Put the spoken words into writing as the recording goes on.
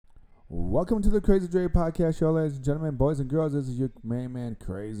Welcome to the CRAZYDRE Podcast Show, ladies and gentlemen, boys and girls. This is your main man,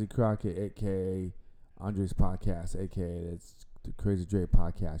 Crazy Crockett, a.k.a. Andre's Podcast, a.k.a. it's the CRAZYDRE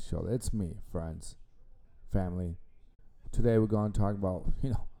Podcast Show. It's me, friends, family. Today we're going to talk about,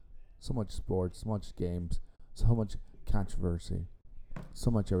 so much sports, so much games, so much controversy,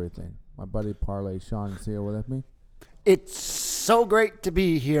 so much everything. My buddy Parlay, Shawn, is here with me. It's so great to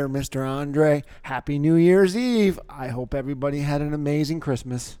be here, Mr. Andre. Happy New Year's Eve. I hope everybody had an amazing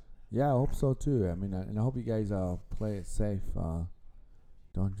Christmas. Yeah, I hope so too. And I hope you guys play it safe.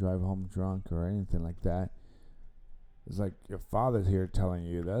 Don't drive home drunk or anything like that. It's like your father's here telling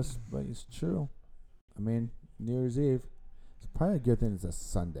you this, but it's true. New Year's Eve, it's probably a good thing it's a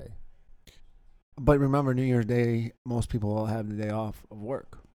Sunday. But remember, New Year's Day, most people will have the day off of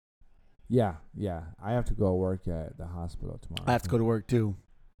work. Yeah. I have to go work at the hospital tomorrow. I have to go to work too.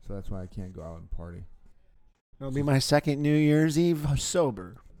 So that's why I can't go out and party. It'll be my second New Year's Eve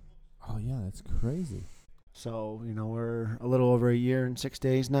sober. Oh, yeah, that's crazy. So, we're a little over a year and 6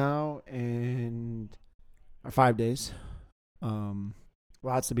 days now, or 5 days.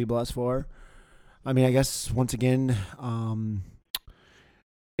 Lots to be blessed for. I guess, once again,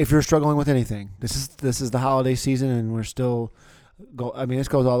 if you're struggling with anything, this is the holiday season, and we're still this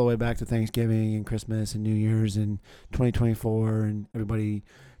goes all the way back to Thanksgiving and Christmas and New Year's and 2024, and everybody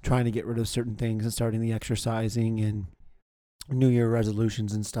trying to get rid of certain things and starting the exercising and New Year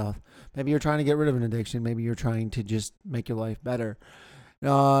resolutions and stuff. Maybe you're trying to get rid of an addiction. Maybe you're trying to just make your life better.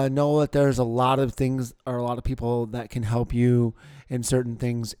 Know that there's a lot of things or a lot of people that can help you in certain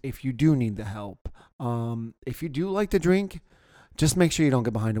things if you do need the help. If you do like to drink, just make sure you don't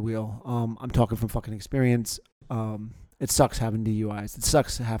get behind a wheel. I'm talking from fucking experience. It sucks having DUIs. It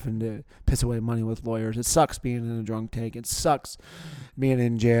sucks having to piss away money with lawyers. It sucks being in a drunk tank. It sucks being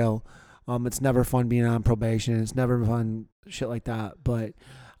in jail. It's never fun being on probation. It's never fun shit like that. But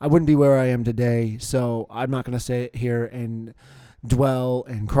I wouldn't be where I am today, so I'm not going to sit here and dwell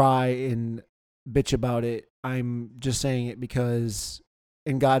and cry and bitch about it. I'm just saying it because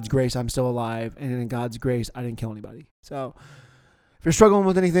in God's grace, I'm still alive, and in God's grace, I didn't kill anybody. So if you're struggling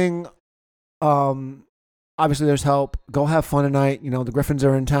with anything, obviously there's help. Go have fun tonight. The Griffins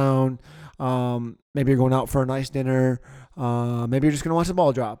are in town. Maybe you're going out for a nice dinner. Maybe you're just going to watch the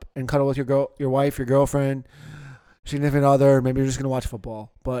ball drop and cuddle with your wife, your girlfriend, significant other. Maybe you're just going to watch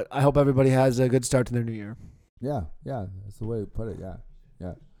football. But I hope everybody has a good start to their new year. Yeah, that's the way to put it,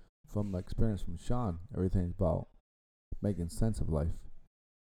 yeah. From experience from Shawn, everything's about making sense of life.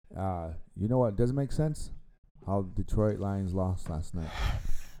 You know what doesn't make sense? How Detroit Lions lost last night.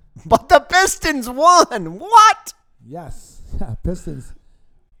 But the Pistons won! What? Yes, Pistons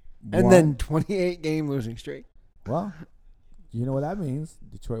and won. Then 28-game losing streak. Well, you know what that means.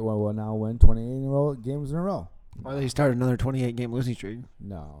 Detroit will now win 28 games in a row. Or they start another 28-game losing streak.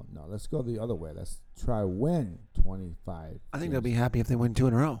 No. Let's go the other way. Let's try win 25. I think they'll be happy if they win 2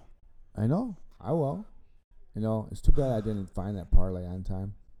 in a row. I know. I will. It's too bad I didn't find that parlay on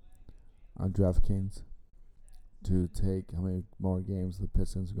time on DraftKings to take how many more games the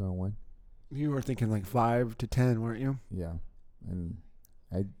Pistons are going to win. You were thinking like 5 to 10, weren't you? Yeah. And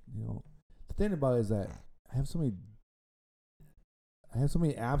the thing about it is that I have so many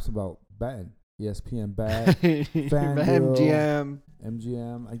apps about betting. ESPN Bet, FanDuel,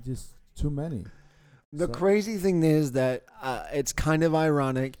 MGM. Too many. The crazy thing is that it's kind of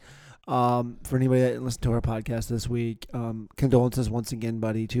ironic for anybody that listened to our podcast this week. Condolences once again,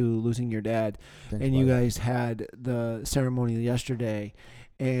 buddy, to losing your dad. Thanks, and buddy. you guys had the ceremony yesterday.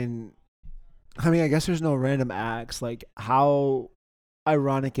 And, I guess there's no random acts. Like, how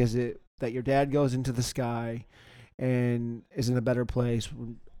ironic is it that your dad goes into the sky and is in a better place?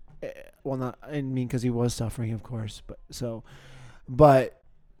 Well, because he was suffering, of course. And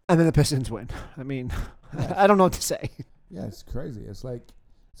then the Pistons win. Yeah. I don't know what to say. Yeah, it's crazy. It's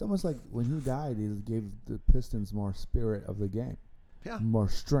almost like when he died, he gave the Pistons more spirit of the game. Yeah. More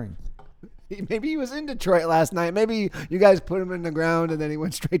strength. Maybe he was in Detroit last night. Maybe you guys put him in the ground and then he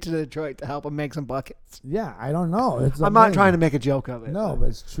went straight to Detroit to help him make some buckets. Yeah, I don't know. I'm not trying to make a joke of it. No, but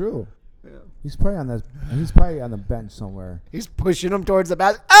it's true. Yeah. He's probably on the bench somewhere. He's pushing him towards the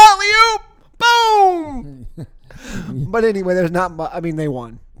basket. Alley-oop! Boom! But anyway, there's not much. They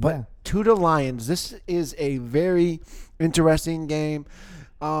won. But Yeah. to the Lions, this is a very interesting game.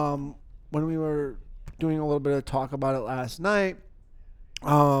 When we were doing a little bit of talk about it last night,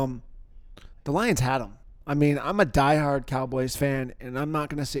 the Lions had them. I'm a diehard Cowboys fan, and I'm not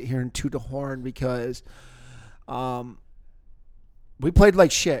going to sit here and toot a horn because we played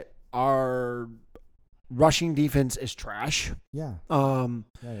like shit. Our rushing defense is trash. Yeah. Yeah,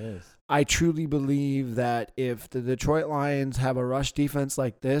 it is. I truly believe that if the Detroit Lions have a rush defense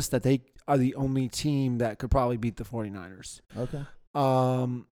like this, that they are the only team that could probably beat the 49ers. Okay.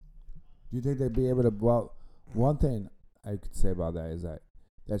 Um, Do you think they'd be able to? Well, one thing I could say about that is that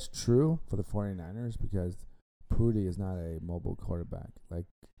that's true for the 49ers because Purdy is not a mobile quarterback like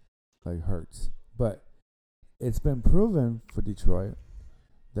Hurts. But it's been proven for Detroit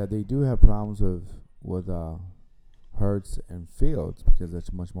that they do have problems with Hurts and Fields because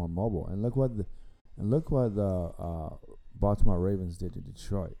it's much more mobile. And look what the Baltimore Ravens did to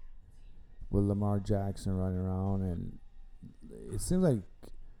Detroit with Lamar Jackson running around, and it seems like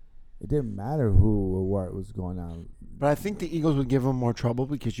it didn't matter who or what was going on. But I think the Eagles would give them more trouble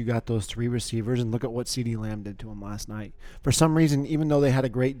because you got those 3 receivers, and look at what CeeDee Lamb did to them last night. For some reason, even though they had a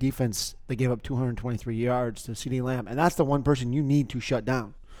great defense, they gave up 223 yards to CeeDee Lamb, and that's the one person you need to shut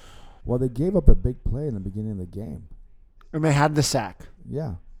down. Well, they gave up a big play in the beginning of the game. And they had the sack.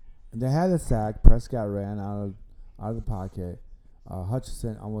 Yeah, and they had a sack. Prescott ran out of the pocket.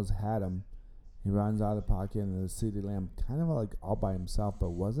 Hutchinson almost had him. He runs out of the pocket, and the CeeDee Lamb kind of like all by himself,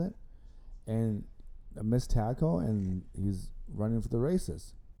 but wasn't. And a missed tackle, and he's running for the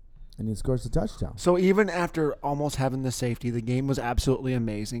races. And he scores a touchdown. So even after almost having the safety, the game was absolutely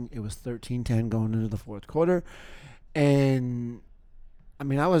amazing. It was 13-10 going into the fourth quarter. And, I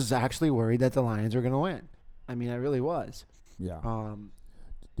mean, I was actually worried that the Lions were going to win. I mean, I really was. Yeah.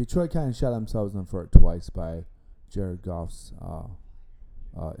 Detroit kind of shot themselves in the foot twice by Jared Goff's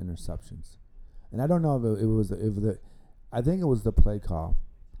interceptions. And I don't know if it was I think it was the play call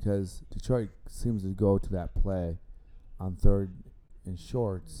because Detroit seems to go to that play on 3rd and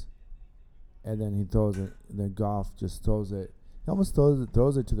shorts, and then he throws it. And then Goff just throws it. He almost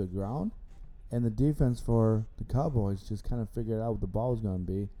throws it to the ground, and the defense for the Cowboys just kind of figured out what the ball was going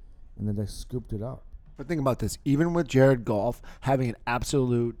to be, and then they scooped it up. But think about this. Even with Jared Goff having an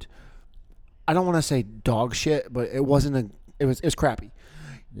absolute, I don't want to say dog shit, but it wasn't it was crappy.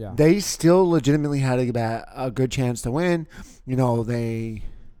 Yeah. They still legitimately had a good chance to win. You know,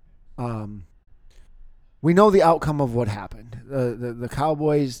 we know the outcome of what happened. The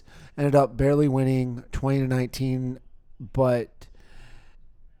Cowboys ended up barely winning 20-19, but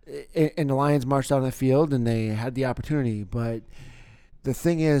and the Lions marched out on the field and they had the opportunity. But the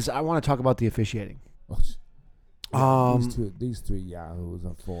thing is, I want to talk about the officiating. These 3 yahoos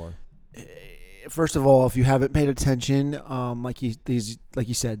are 4. First of all, if you haven't paid attention, like you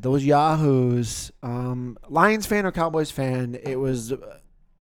said, those yahoos, Lions fan or Cowboys fan, it was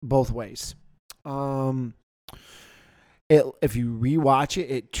both ways. If you rewatch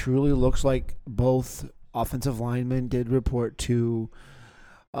it, it truly looks like both offensive linemen did report to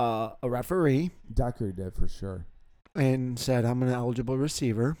a referee. Decker did for sure, and said, "I'm an eligible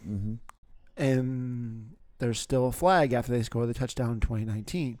receiver." Mm-hmm. And there's still a flag after they score the touchdown in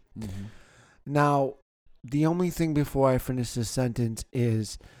 2019. Mm-hmm. Now, the only thing before I finish this sentence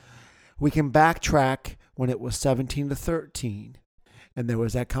is we can backtrack when it was 17-13. And there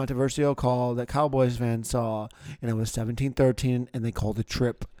was that controversial call that Cowboys fans saw, and it was 17-13, and they called a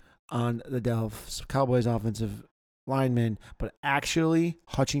trip on the Delphs Cowboys offensive lineman. But actually,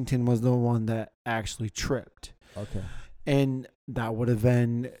 Hutchinson was the one that actually tripped. Okay. And that would have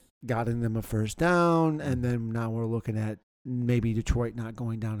then gotten them a first down, and then now we're looking at maybe Detroit not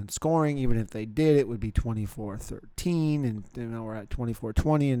going down and scoring. Even if they did, it would be 24-13, and now we're at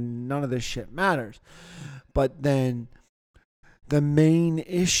 24-20, and none of this shit matters. But then the main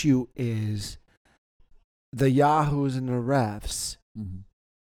issue is the yahoos and the refs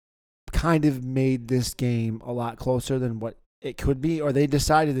kind of made this game a lot closer than what it could be, or they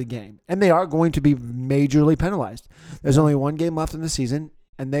decided the game. And they are going to be majorly penalized. There's only 1 game left in the season,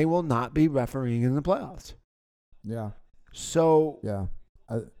 and they will not be refereeing in the playoffs. Yeah. So. Yeah.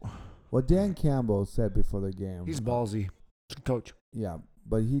 What Dan Campbell said before the game. He's ballsy. Coach. Yeah.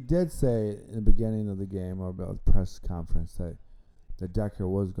 But he did say in the beginning of the game or about the press conference that Decker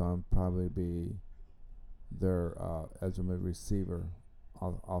was going to probably be their ultimate receiver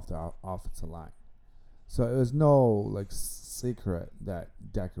off the offensive line. So it was no secret that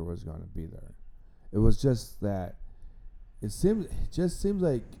Decker was going to be there. It was just that it just seems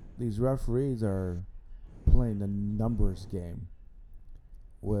like these referees are playing the numbers game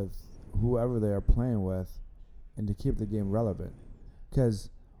with whoever they are playing with, and to keep the game relevant. Because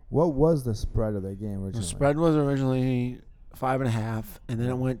what was the spread of the game originally? The spread was originally 5.5, and then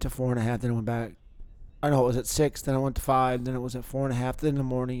it went to 4.5. Then it went back. I know it was at 6. Then it went to 5. Then it was at 4.5 in the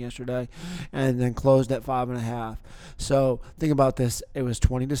morning yesterday, and then closed at 5.5. So think about this: it was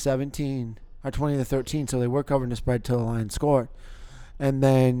 20-17 or 20-13. So they were covering the spread till the Lions scored, and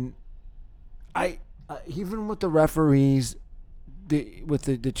then even with the referees, with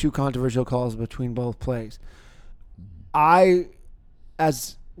the two controversial calls between both plays,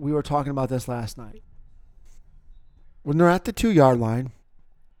 as we were talking about this last night, when they're at the 2-yard line,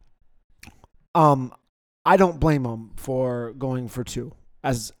 I don't blame them for going for 2.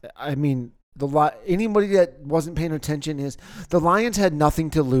 Anybody that wasn't paying attention is the Lions had nothing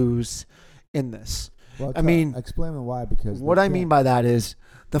to lose in this. Well, explain why. Because what I mean by that is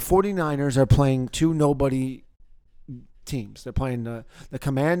the 49ers are playing 2 nobody teams. They're playing the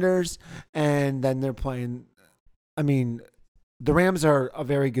Commanders, and then they're playing. The Rams are a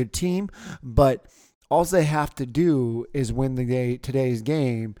very good team, but all they have to do is win today's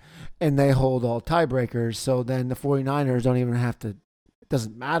game, and they hold all tiebreakers. So then the 49ers don't even have to. It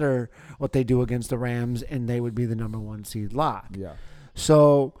doesn't matter what they do against the Rams, and they would be the number 1 seed lock. Yeah.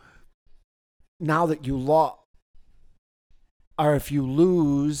 So now that you lost, or if you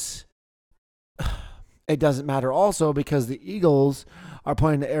lose, it doesn't matter also because the Eagles are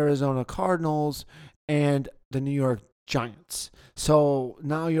playing the Arizona Cardinals and the New York Giants. So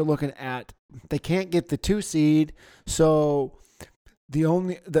now you're looking at they can't get the 2 seed. So the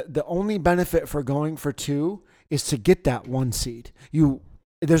only benefit for going for 2 is to get that 1 seed.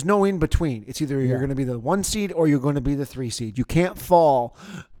 There's no in between. It's either you're going to be the 1 seed or you're going to be the 3 seed. You can't fall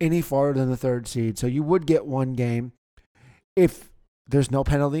any farther than the 3rd seed. So you would get 1 game if there's no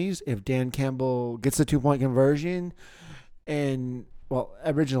penalties, if Dan Campbell gets the 2-point conversion, and, well,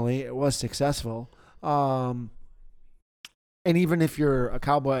 originally it was successful. And even if you're a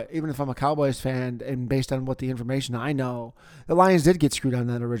Cowboy, even if I'm a Cowboys fan, and based on what the information I know, the Lions did get screwed on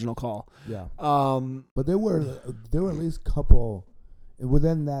that original call. Yeah. But there were at least a couple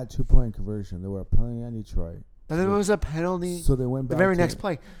within that 2-point conversion. There were a penalty on Detroit. And then there was a penalty. So they went back the very next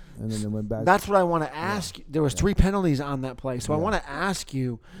play. And then they went back. That's what I want to ask. Yeah. There was 3 penalties on that play. So I want to ask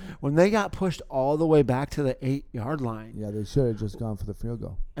you, when they got pushed all the way back to the 8-yard line. Yeah, they should have just gone for the field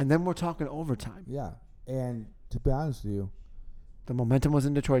goal. And then we're talking overtime. Yeah. And to be honest with you, the momentum was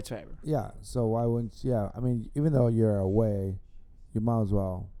in Detroit's favor. Yeah. So why wouldn't? Yeah. I mean, even though you're away, you might as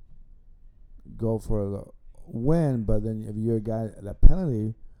well go for the win. But then if you're a guy that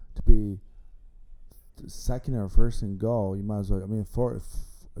penalty to be second or first and goal, you might as well. I mean, it's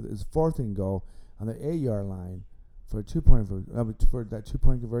 4th and goal on the 8-yard line for a 2-point for that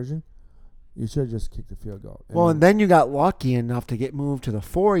 2-point conversion. You should have just kicked the field goal. And then you got lucky enough to get moved to the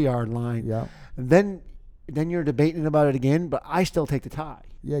 4-yard line. Yeah. And then you're debating about it again, but I still take the tie.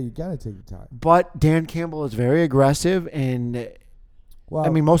 Yeah, you got to take the tie. But Dan Campbell is very aggressive, and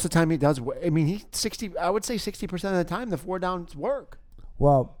most of the time he does. I would say 60% of the time the 4 downs work.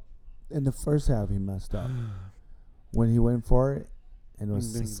 Well, in the first half he messed up when he went for it, and it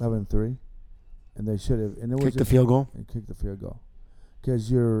was 7-3, and they should have kicked the field goal. And kicked the field goal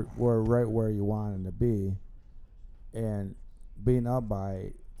because you were right where you wanted to be, and being up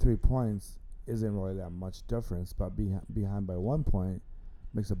by 3 points isn't really that much difference, but behind by 1 point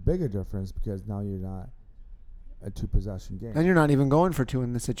makes a bigger difference because now you're not a 2-possession game. And you're not even going for 2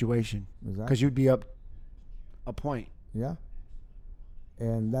 in this situation. Exactly. Because you'd be up a point. Yeah.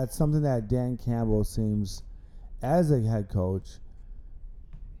 And that's something that Dan Campbell seems, as a head coach,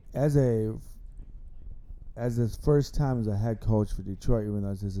 as his first time as a head coach for Detroit, even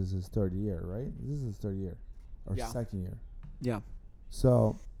though this is his 3rd year, right? This is his 3rd year or 2nd year. Yeah.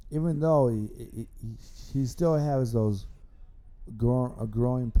 So even though he still has those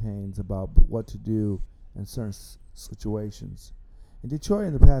growing pains about what to do in certain situations. And Detroit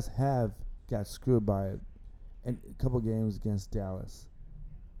in the past have got screwed by it in a couple games against Dallas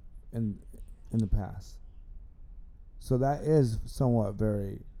in the past. So that is somewhat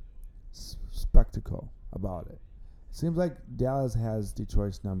very spectacle about it. It seems like Dallas has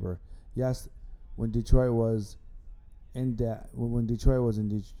Detroit's number. Yes, when Detroit was when Dallas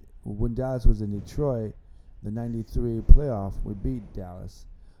was in Detroit, the '93 playoff, we beat Dallas.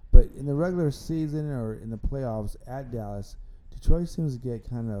 But in the regular season or in the playoffs at Dallas, Detroit seems to get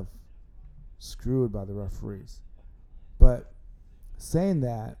kind of screwed by the referees. But saying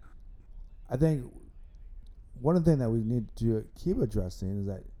that, I think one thing that we need to keep addressing is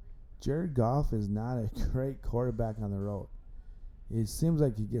that Jared Goff is not a great quarterback on the road. It seems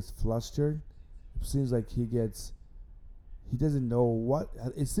like he gets flustered. It seems like he doesn't know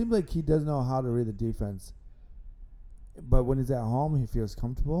it seems like he doesn't know how to read the defense. But when he's at home, he feels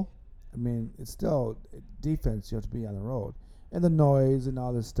comfortable. I mean, it's still defense. You have to be on the road. And the noise and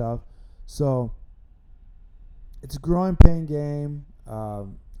all this stuff. So it's a growing pain game.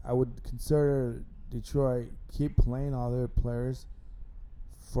 I would consider Detroit keep playing all their players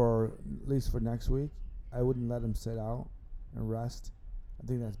for at least for next week. I wouldn't let them sit out and rest. I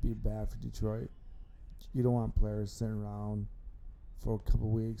think that'd be bad for Detroit. You don't want players sitting around for a couple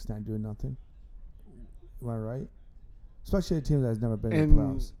weeks not doing nothing. Am I right? Especially a team that's never been in the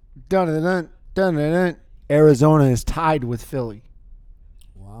playoffs. Dun-dun-dun. Arizona is tied with Philly.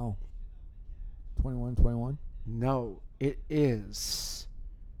 Wow. 21-21? No, it is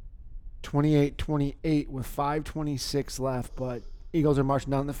 28-28 with 5:26 left, but Eagles are marching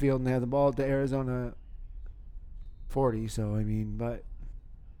down the field and they have the ball at the Arizona 40. So, I mean, but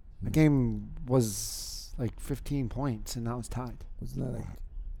the game was like 15 points, and now it's tied. Wasn't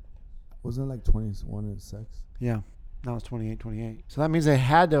it like 21-6? Yeah, now it's 28-28. So that means they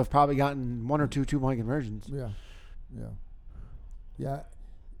had to have probably gotten one or two two-point conversions. Yeah.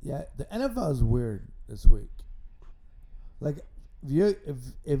 The NFL is weird this week. Like,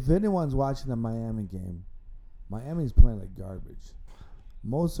 if anyone's watching the Miami game, Miami's playing like garbage.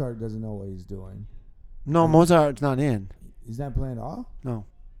 Mozart doesn't know what he's doing. No, Mozart's not in. He's not playing at all? No.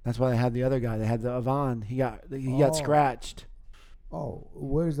 That's why they had the other guy. They had the Avon. He got scratched. Oh,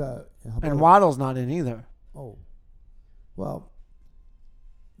 where's that? And Waddle's not in either. Oh. Well,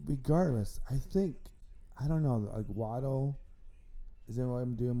 regardless, I don't know, like Waddle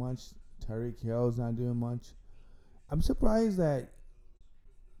isn't doing much. Tyreek Hill's not doing much. I'm surprised that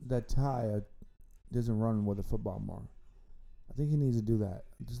Ty doesn't run with the football more. I think he needs to do that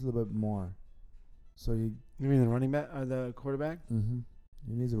just a little bit more. So you mean the running back or the quarterback? Mm-hmm.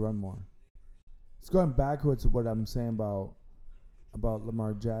 He needs to run more. It's going backwards to what I'm saying about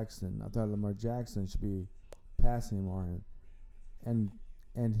Lamar Jackson. I thought Lamar Jackson should be passing more, and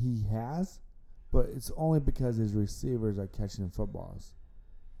he has, but it's only because his receivers are catching footballs.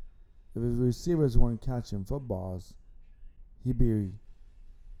 If his receivers weren't catching footballs, he'd be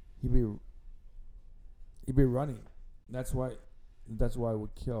running. That's what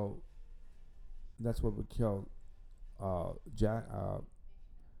would kill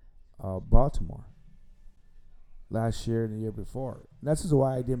Baltimore last year and the year before. And that's just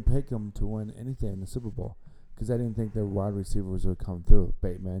why I didn't pick him to win anything in the Super Bowl, because I didn't think their wide receivers would come through.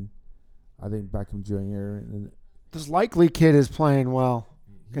 Bateman, I think Beckham Jr. And this Likely kid is playing well.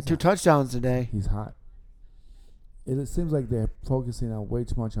 Got 2 touchdowns today. He's hot. It seems like they're focusing on way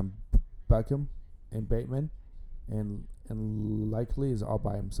too much on Beckham and Bateman, and Likely is all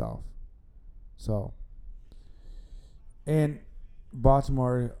by himself. So, and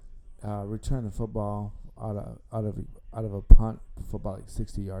Baltimore returned the football out of a punt for about like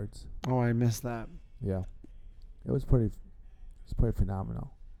 60 yards. Oh, I missed that. Yeah, it was pretty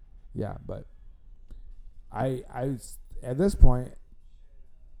phenomenal. Yeah, but I at this point,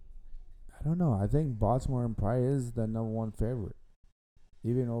 I don't know. I think Baltimore probably is the number 1 favorite,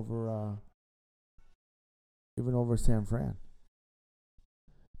 even over San Fran.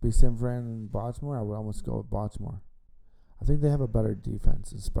 Be San Fran and Baltimore, I would almost go with Baltimore. I think they have a better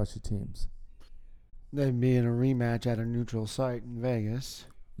defense and special teams. They'd be in a rematch at a neutral site in Vegas.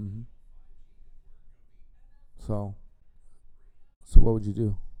 Mm-hmm. So what would you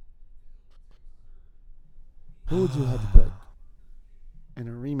do? Who would you have to pick? In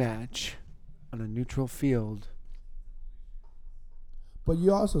a rematch on a neutral field. But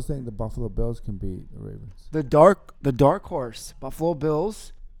you also think the Buffalo Bills can beat the Ravens? The dark horse, Buffalo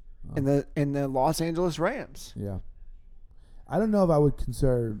Bills, and the Los Angeles Rams. Yeah. I don't know if I would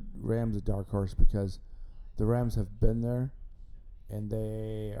consider Rams a dark horse, because the Rams have been there, and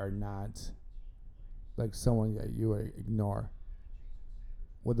they are not like someone that you would ignore.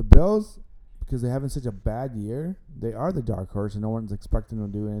 With the Bills, because they're having such a bad year, they are the dark horse, and no one's expecting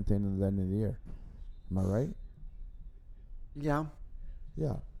them to do anything at the end of the year. Am I right? Yeah.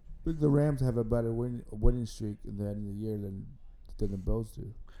 Yeah. But the Rams have a better winning streak at the end of the year than the Bills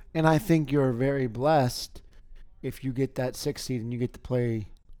do. And I think you're very blessed if you get that 6th seed and you get to play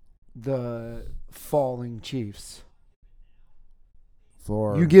the falling Chiefs.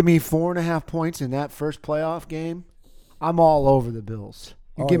 You give me 4.5 points in that first playoff game, I'm all over the Bills.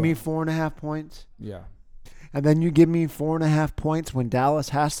 You give me 4.5 points. Yeah. And then you give me 4.5 points when Dallas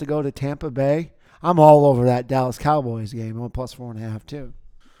has to go to Tampa Bay. I'm all over that Dallas Cowboys game. I'm plus 4.5 too.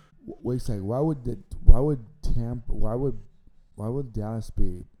 Wait a second. Why would Dallas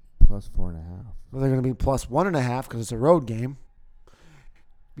be plus 4.5? Well, they're going to be plus 1.5 because it's a road game.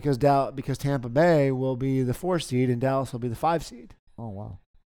 Because Tampa Bay will be the 4 seed and Dallas will be the 5 seed. Oh wow.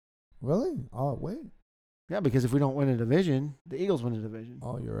 Really? Oh wait. Yeah, because if we don't win a division, the Eagles win a division.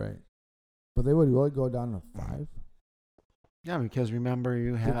 Oh, you're right. But they would really go down to 5? Yeah, because remember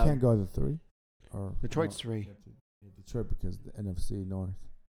you have... They can't go to 3? Or Detroit's 3. Detroit because the NFC North.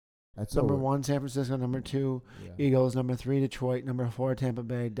 That's number 1, San Francisco. Number 2, Eagles. Number 3, Detroit. Number 4, Tampa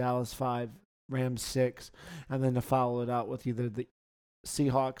Bay. Dallas 5, Rams 6. And then to follow it out with either the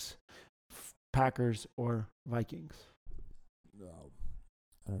Seahawks Packers or Vikings. No,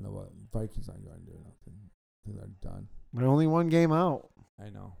 I don't know what Vikings aren't going to do nothing. I think they're done. They're only one game out. I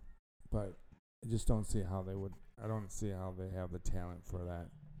know, but I just don't see how they would. I don't see how they have the talent for that.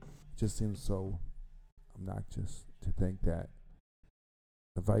 It just seems so obnoxious to think that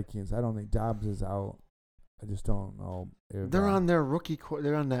the Vikings. I don't think Dobbs is out. I just don't know. They're on their rookie.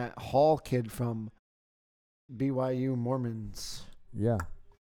 They're on that Hall kid from BYU Mormons. Yeah.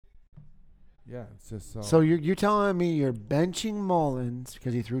 Yeah, it's just so. So you're telling me you're benching Mullins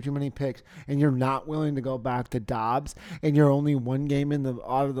because he threw too many picks, and you're not willing to go back to Dobbs, and you're only one game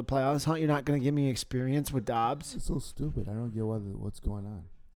out of the playoffs hunt. You're not going to give me experience with Dobbs. It's so stupid. I don't get what's going on.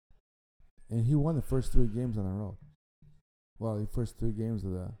 And he won the first 3 games on the road. Well, the first 3 games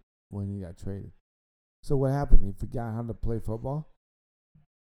of when he got traded. So what happened? He forgot how to play football?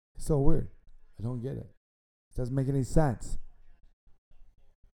 It's so weird. I don't get it. It doesn't make any sense.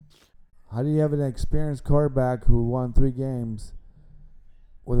 How do you have an experienced quarterback who won 3 games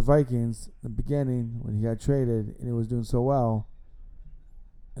with the Vikings in the beginning when he got traded and he was doing so well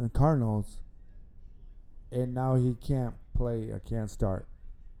in the Cardinals, and now he can't play or can't start?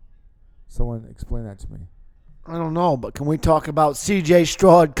 Someone explain that to me. I don't know, but can we talk about C.J.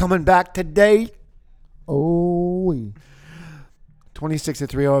 Stroud coming back today? Oh,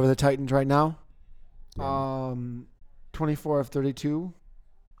 26-3 over the Titans right now. 24 of 32,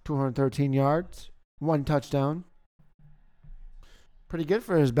 213 yards, 1 touchdown. Pretty good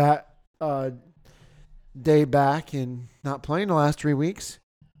for his day back and not playing the last 3 weeks.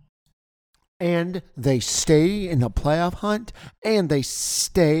 And they stay in the playoff hunt, and they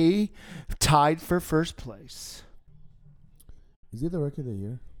stay tied for first place. Is he the rookie of the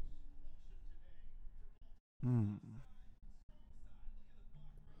year?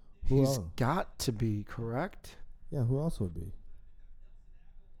 He's got to be, correct? Yeah, who else would be?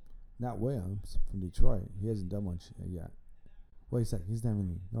 Not Williams from Detroit. He hasn't done much yet. Wait a second. He's not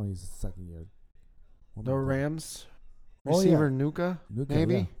even. No, he's the second year. The Rams receiver, Nuka,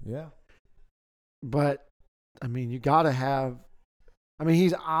 maybe? Yeah. But, I mean, you got to have. I mean,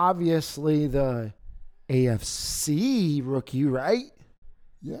 he's obviously the AFC rookie, right?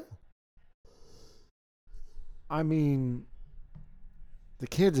 Yeah. I mean, the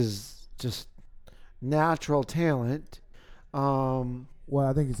kid is just natural talent. Well,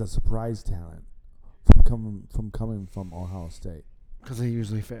 I think he's a surprise talent from coming from Ohio State. Because they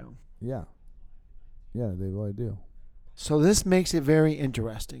usually fail. Yeah. Yeah, they really do. So this makes it very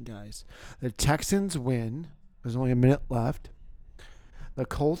interesting, guys. The Texans win. There's only a minute left. The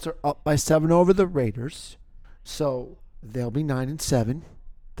Colts are up by 7 over the Raiders. So they'll be 9-7.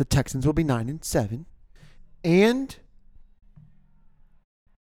 The Texans will be 9-7. And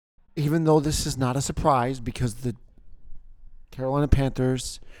even though this is not a surprise because the Carolina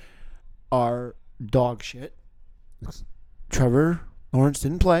Panthers are dog shit, Trevor Lawrence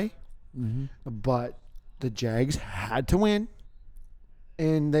didn't play, but the Jags had to win,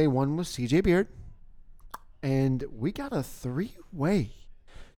 and they won with C.J. Beard. And we got a 3-way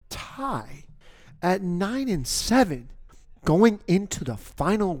tie at 9-7 going into the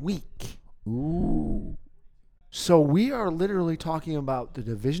final week. Ooh. So we are literally talking about the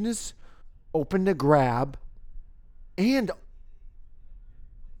division is open to grab, and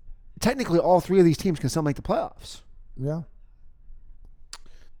technically all 3 of these teams can still make the playoffs. Yeah.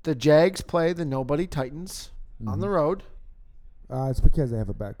 The Jags play the nobody Titans on the road. It's because they have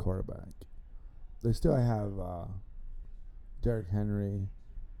a bad quarterback. They still have Derrick Henry.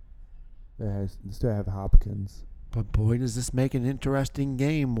 They still have Hopkins. But boy, does this make an interesting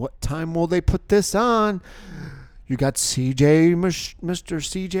game. What time will they put this on? You got Mr.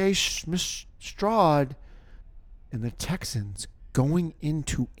 C.J. Stroud and the Texans going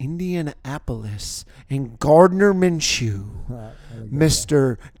into Indianapolis and Gardner Minshew,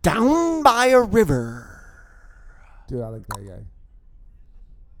 Mr. Down by a River. Dude, I like that guy.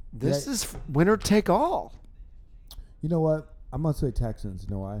 This is winner take all. You know what? I'm going to say Texans.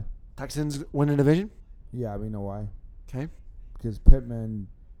 You know why? Texans win the division? Yeah, we know why. Okay. Because Pittman,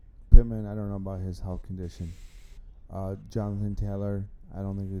 I don't know about his health condition. Jonathan Taylor, I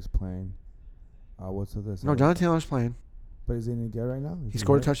don't think he's playing. What's this? No, Jonathan Taylor's playing. But is he any good right now? He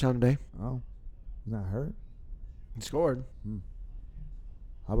scored a touchdown today. Oh. He's not hurt? He scored.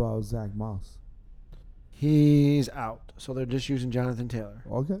 How about Zach Moss? He's out. So they're just using Jonathan Taylor.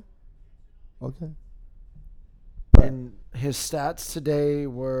 Okay. And his stats today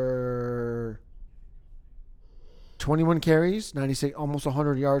were 21 carries, 96, almost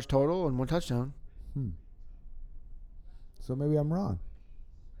 100 yards total, and 1 touchdown. So maybe I'm wrong.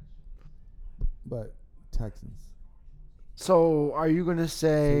 But Texans. So are you going to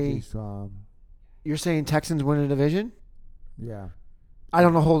say... C.J. Stroud. You're saying Texans win a division? Yeah. I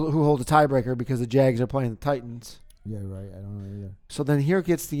don't know who holds the tiebreaker because the Jags are playing the Titans. Yeah, right. I don't know either. So then here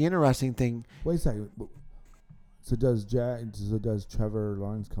gets the interesting thing. Wait a second. So does Trevor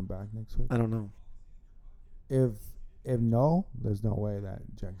Lawrence come back next week? I don't know. If no, there's no way that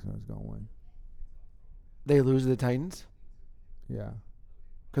Jackson is going to win. They lose to the Titans? Yeah.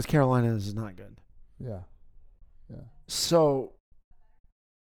 Because Carolina is not good. Yeah. Yeah. So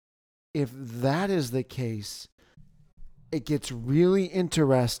if that is the case, it gets really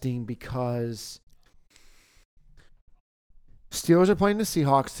interesting because Steelers are playing the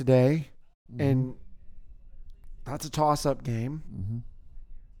Seahawks today, and that's a toss-up game. Mm-hmm.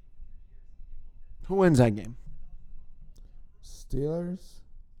 Who wins that game? Steelers?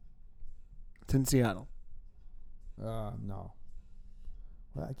 It's in Seattle. No.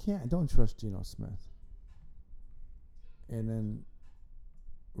 Well, I don't trust Geno Smith. And then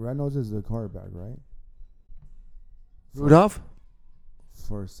Reynolds is the quarterback, right? Rudolph?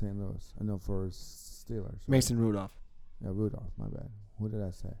 For St. Louis. I know for Steelers. Right? Mason Rudolph. Yeah, Rudolph. My bad. Who did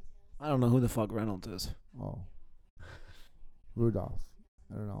I say? I don't know who the fuck Reynolds is. Oh. Rudolph.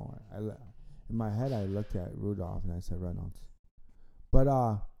 I don't know. In my head, I looked at Rudolph and I said Reynolds. But,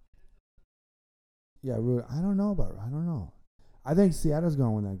 yeah, I don't know. I think Seattle's going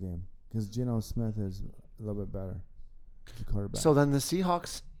to win that game because Geno Smith is a little bit better. The quarterback. So then the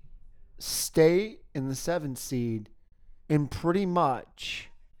Seahawks stay in the 7th seed, and pretty much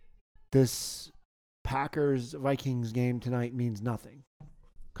this Packers-Vikings game tonight means nothing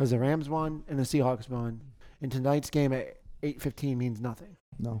because the Rams won and the Seahawks won, and tonight's game at 8:15 means nothing.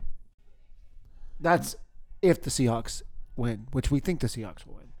 No. That's if the Seahawks win, which we think the Seahawks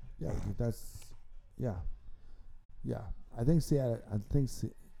will win. Yeah. I think Seahawks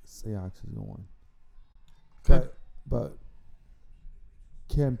is going to win. Okay. But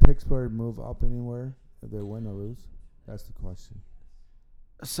can Pittsburgh move up anywhere if they win or lose? That's the question.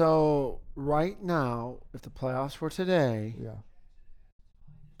 So right now, if the playoffs were today,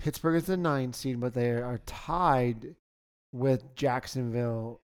 Pittsburgh is the 9th seed, but they are tied with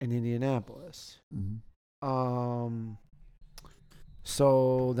Jacksonville and Indianapolis. Mm-hmm.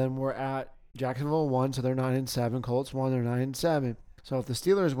 So then we're at Jacksonville 1, so they're 9-7. Colts 1, they're 9-7. So if the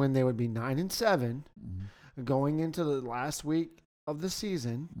Steelers win, they would be 9-7 Mm-hmm. going into the last week of the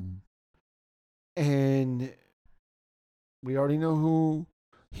season. Mm-hmm. And we already know who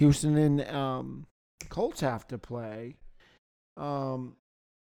Houston and Colts have to play. The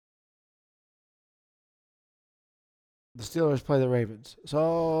Steelers play the Ravens.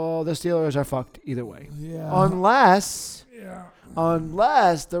 So the Steelers are fucked either way. Yeah. Unless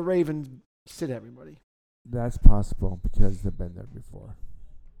the Ravens sit everybody. That's possible because they've been there before.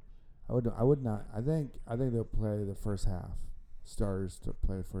 I would not. I think they'll play the first half. Starters to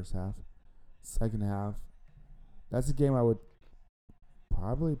play the first half. Second half. That's a game I would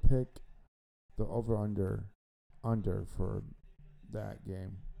probably pick the over under for that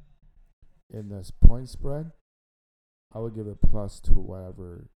game. In this point spread, I would give it plus to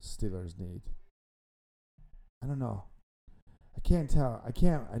whatever Steelers need. I don't know. I can't tell.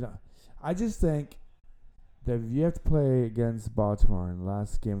 I just think that if you have to play against Baltimore in the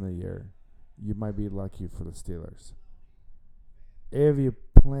last game of the year, you might be lucky for the Steelers. If you're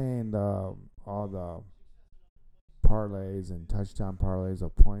playing all the parlays and touchdown parlays or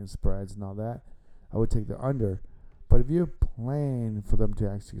point spreads and all that, I would take the under. But if you're playing for them to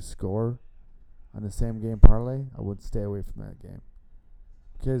actually score on the same game parlay, I would stay away from that game.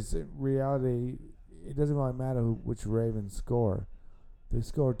 Because in reality, it doesn't really matter which Ravens score. They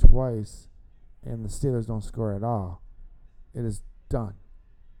score twice, and the Steelers don't score at all. It is done.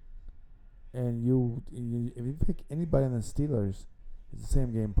 And if you pick anybody in the Steelers, it's the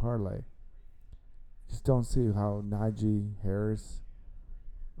same game parlay. Just don't see how Najee Harris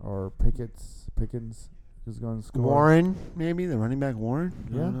or Pickens is going to score. Warren, maybe the running back Warren.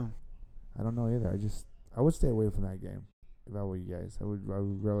 Yeah. I don't know either. I would stay away from that game if I were you guys. I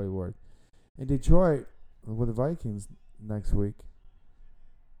really would. In Detroit with the Vikings next week,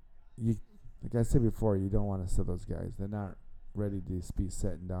 like I said before, you don't want to sit those guys. They're not ready to be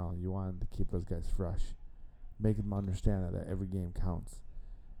sitting down. You want to keep those guys fresh, make them understand that every game counts.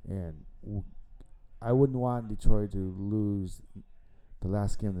 And I wouldn't want Detroit to lose the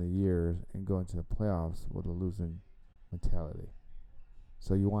last game of the year and go into the playoffs with a losing mentality.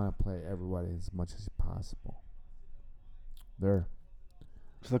 So you want to play everybody as much as possible. There.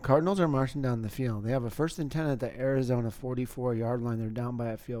 So the Cardinals are marching down the field. They have a 1st and 10 at the Arizona 44-yard line. They're down by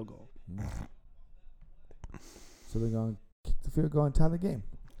a field goal. So they're going to kick the field goal and tie the game.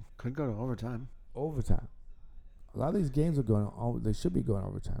 Could go to overtime. A lot of these games are going. They should be going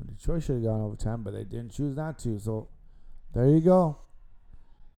overtime. Detroit should have gone overtime, but they didn't choose not to. So there you go.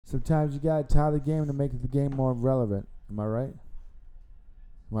 Sometimes you gotta tie the game to make the game more relevant. Am I right?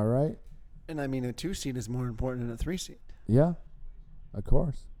 Am I right? And I mean, a 2 seed is more important than a 3 seed. Yeah, of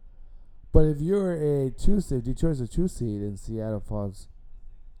course. But if you're a 2 seed, Detroit's a 2 seed, and Seattle falls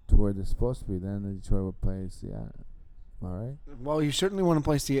to where they're supposed to be, then Detroit will play Seattle. Am I right? Well, you certainly want to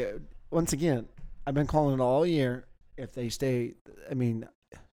play Seattle. Once again, I've been calling it all year. If they stay, I mean,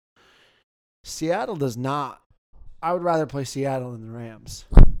 Seattle does not. I would rather play Seattle than the Rams.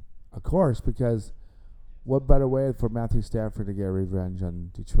 Of course, because what better way for Matthew Stafford to get revenge on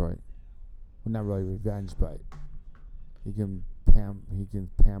Detroit? Well, not really revenge, but he can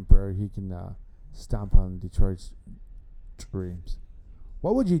pamper, he can stomp on Detroit's dreams.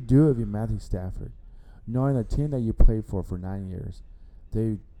 What would you do if you're Matthew Stafford, knowing the team that you played for 9 years,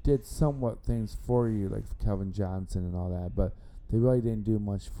 they did somewhat things for you, like Calvin Johnson and all that, but they really didn't do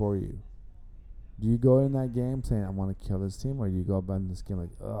much for you? Do you go in that game saying, I want to kill this team, or do you go about in this game like,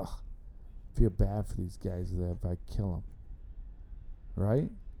 ugh, feel bad for these guys if I kill them?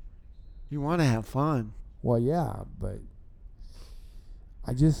 Right? You want to have fun. Well, yeah, but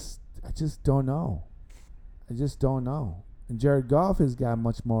I just don't know. I just don't know. And Jared Goff has got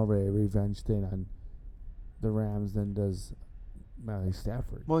much more of a revenge thing on the Rams than does Matthew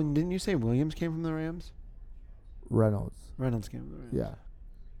Stafford. Well, didn't you say Williams came from the Rams? Reynolds Reynolds came from the Rams. Yeah.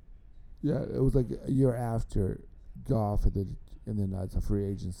 Yeah, it was like a year after Goff, and then it's a free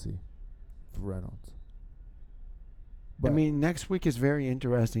agency for Reynolds. I mean, next week is very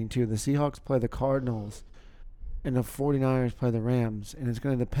interesting, too. The Seahawks play the Cardinals, and the 49ers play the Rams, and it's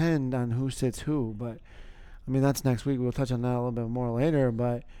going to depend on who sits who. But, I mean, that's next week. We'll touch on that a little bit more later.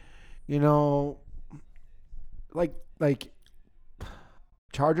 But, you know, like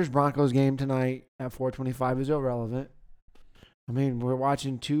Chargers-Broncos game tonight at 4:25 is irrelevant. I mean, we're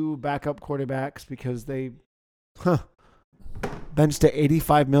watching 2 backup quarterbacks because they benched an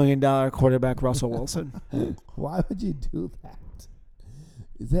 $85 million quarterback, Russell Wilson. Why would you do that?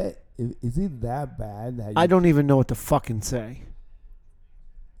 Is he that bad? That I don't even know what to fucking say.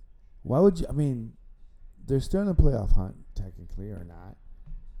 Why would you? I mean, they're still in the playoff hunt, technically, or not,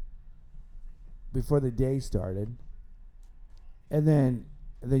 before the day started. And then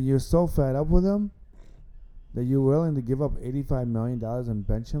you're so fed up with him that you're willing to give up $85 million and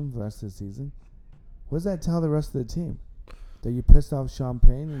bench him for the rest of the season? What does that tell the rest of the team? That you pissed off Sean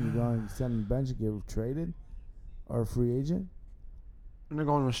Payne and you're going to send him bench and get traded? Or a free agent? And they're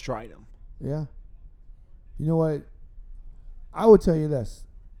going to stride him. Yeah. You know what? I would tell you this.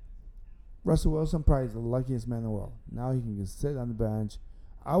 Russell Wilson probably is the luckiest man in the world. Now he can just sit on the bench.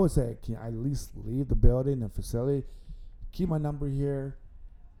 I would say, can I at least leave the building, the facility, keep my number here,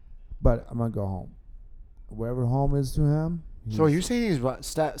 but I'm going to go home. Wherever home is to him. So are you saying he's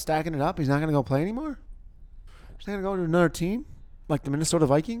stacking it up? He's not going to go play anymore? He's not going to go to another team? Like the Minnesota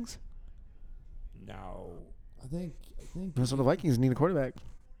Vikings? No. I think Minnesota Vikings need a quarterback.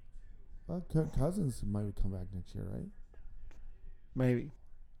 Well, Kirk Cousins might come back next year, right? Maybe.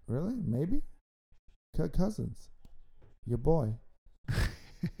 Really? Maybe? Kirk Cousins. Your boy.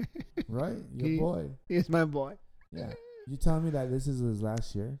 Right? Your boy. He is my boy. Yeah. You telling me that this is his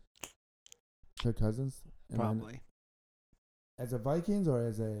last year? Kirk Cousins? Probably. As a Vikings or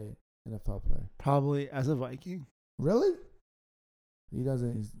as a NFL player? Probably as a Viking. Really? He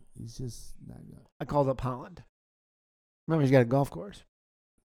doesn't. He's just not good. I called up Holland. Remember, he's got a golf course.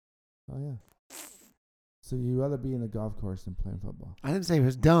 Oh, yeah. So you'd rather be in the golf course than playing football? I didn't say he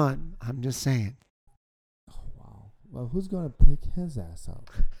was done. I'm just saying. Oh, wow. Well, who's going to pick his ass up?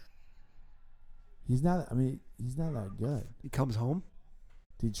 He's not that good. He comes home?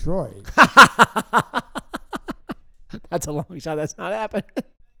 Detroit. That's a long shot. That's not happening.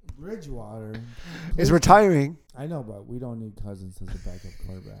 Bridgewater is retiring. I know, but we don't need Cousins as a backup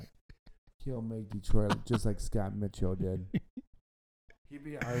quarterback. He'll make Detroit just like Scott Mitchell did. He'd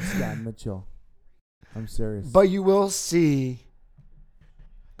be our Scott Mitchell. I'm serious. But you will see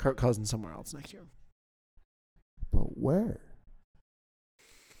Kirk Cousins somewhere else next year. But where?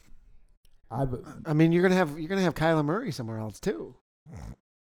 I mean, you're gonna have Kyler Murray somewhere else too.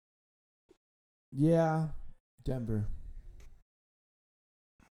 Yeah, Denver.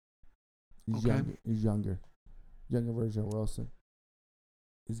 He's okay. Younger. Younger version of Wilson.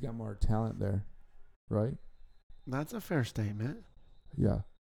 He's got more talent there, right? That's a fair statement. Yeah.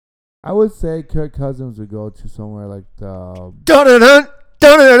 I would say Kirk Cousins would go to somewhere like the... Dun-dun-dun!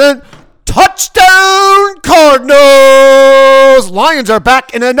 Dun-dun-dun! Touchdown Cardinals! Lions are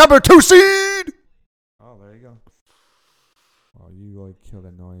back in a number 2 seed! Oh, there you go. Oh, you really killed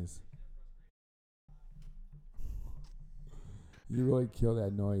that noise. You really kill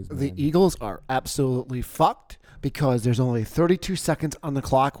that noise, man. The Eagles are absolutely fucked because there's only 32 seconds on the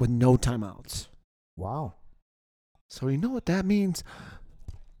clock with no timeouts. Wow. So you know what that means?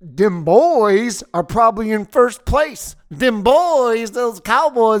 Them boys are probably in first place. Them boys, those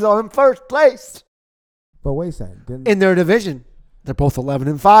Cowboys, are in first place. But wait a second. In their division. They're both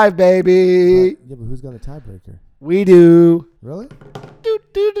 11-5, baby. But who's got a tiebreaker? We do. Really? Do,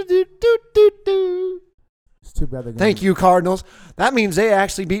 do, do, do, do, do, do. It's too bad they're Thank you, Cardinals. That means they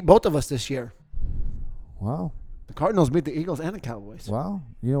actually beat both of us this year. Wow. The Cardinals beat the Eagles and the Cowboys. Well,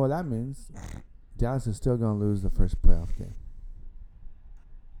 you know what that means? Dallas is still going to lose the first playoff game.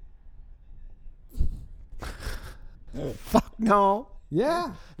 Fuck no.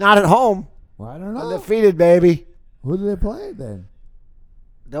 Yeah. Not at home. Well, I don't know. Undefeated, baby. Who do they play then?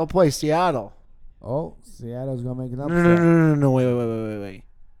 They'll play Seattle. Oh, Seattle's going to make it up. No. Wait.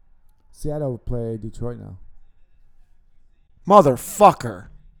 Seattle will play Detroit now. Motherfucker.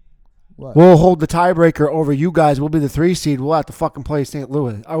 What? We'll hold the tiebreaker over you guys. We'll be the 3 seed. We'll have to fucking play St.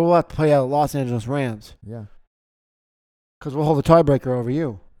 Louis. Or we'll have to play Los Angeles Rams. Yeah. Because we'll hold the tiebreaker over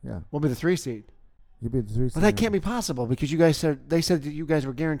you. Yeah. We'll be the 3 seed. You'll be the 3 seed. But that can't be possible because you guys said that you guys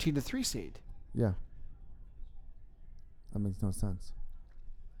were guaranteed the 3 seed. Yeah. That makes no sense.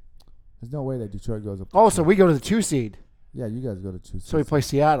 There's no way that Detroit goes up. Oh, so we go to the 2 seed. Yeah, you guys go to 2 seed. So we play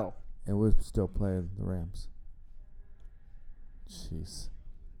Seattle. And we'll still play the Rams. Jeez.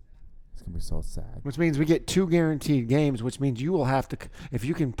 It's going to be so sad. Which means we get 2 guaranteed games, which means you will have to, if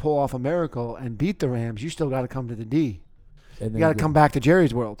you can pull off a miracle and beat the Rams, you still got to come to the D. And you got to come back to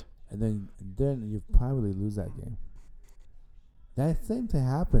Jerry's World. And then you probably lose that game. That same thing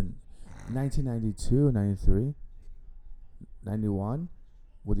happened in 1992, 93, 91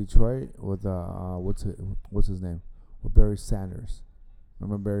 with Detroit with what's his name? With Barry Sanders.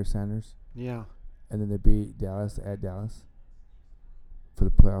 Remember Barry Sanders? Yeah. And then they beat Dallas at Dallas for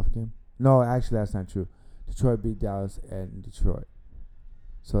the playoff game. No, actually that's not true. Detroit beat Dallas at Detroit.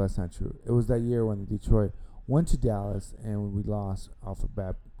 So that's not true. It was that year when Detroit went to Dallas and we lost off a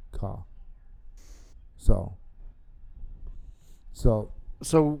bad call. So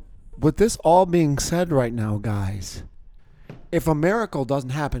with this all being said right now, guys, if a miracle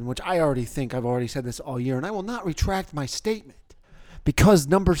doesn't happen, which I already think I've already said this all year, and I will not retract my statement, because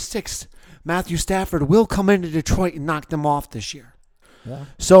number 6, Matthew Stafford, will come into Detroit and knock them off this year. yeah.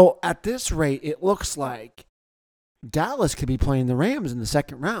 So at this rate, it looks like Dallas could be playing the Rams in the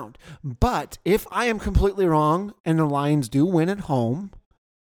second round. But if I am completely wrong and the Lions do win at home,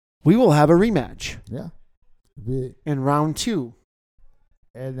 we will have a rematch. Yeah. In round 2.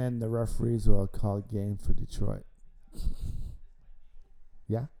 And then the referees will call a game for Detroit.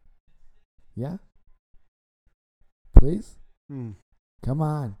 Yeah? Yeah? Please? Come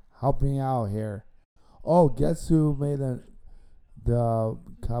on. Help me out here. Oh, guess who made the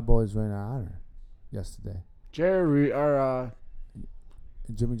Cowboys ring of honor yesterday? Jimmy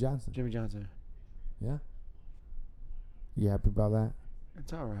Johnson. Jimmy Johnson. Yeah? You happy about that?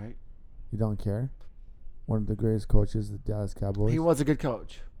 It's all right. You don't care? One of the greatest coaches of the Dallas Cowboys. He was a good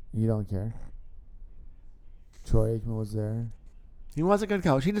coach. You don't care? Troy Aikman was there. He was a good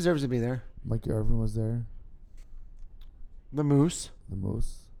coach. He deserves to be there. Mike Irvin was there. The Moose. The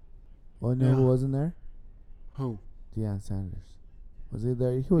Moose. Well, you know who wasn't there? Who? Deion Sanders. Was he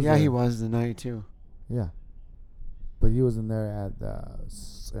there? He was Yeah, there. he was the night too. Yeah. But he wasn't there at the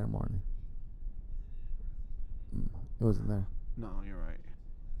ceremony. He wasn't there. No, you're right.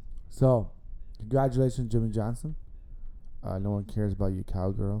 So, congratulations, Jimmy Johnson. No one cares about you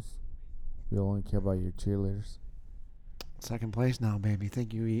cowgirls. We only care about your cheerleaders. Second place now, baby.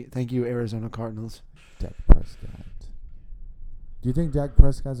 Thank you, Arizona Cardinals. Dak Prescott. Do you think Dak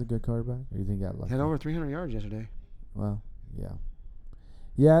Prescott's a good quarterback? Or do you think he got lucky? Had over 300 yards yesterday. Well, yeah.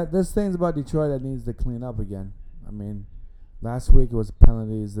 Yeah, there's things about Detroit that needs to clean up again. I mean, last week it was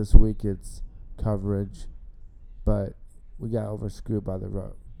penalties. This week it's coverage. But we got overscrewed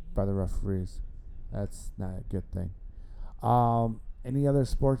by the referees. That's not a good thing. Any other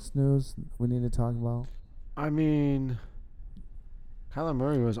sports news we need to talk about? I mean, Kyler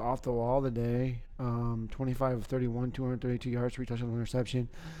Murray was off the wall today. 25 of 31, 232 yards, 3 touchdowns, 1 interception.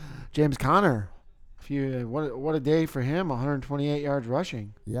 James Conner, what a day for him, 128 yards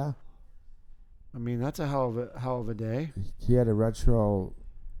rushing. Yeah. I mean, that's a hell of a day. He had a retro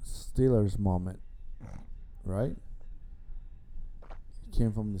Steelers moment, right? He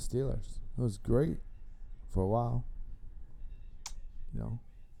came from the Steelers. It was great for a while. You know?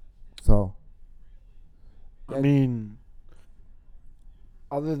 So. I mean,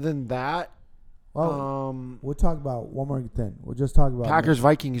 other than that, we'll talk about one more thing. We'll just talk about Packers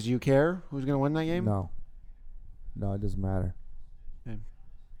Vikings. Do you care who's going to win that game? No, it doesn't matter.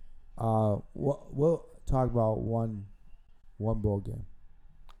 We'll talk about one bowl game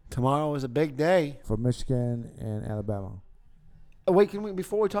Tomorrow is a big day. for Michigan and Alabama. Oh, wait,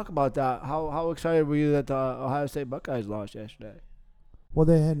 before we talk about that, how excited were you that the Ohio State Buckeyes lost yesterday? Well,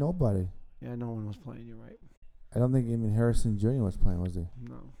 they had nobody. Yeah, no one was playing. You're right. I don't think even Harrison Jr. was playing, was he?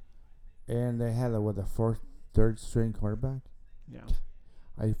 No. And they had the third string quarterback. Yeah.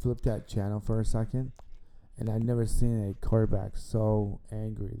 I flipped that channel for a second, and I'd never seen a quarterback so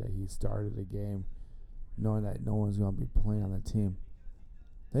angry that he started the game, knowing that no one's going to be playing on the team.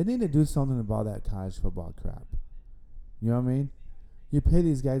 They need to do something about that college football crap. You know what I mean? You pay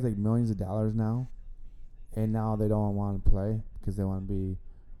these guys like millions of dollars now, and now they don't want to play because they want to be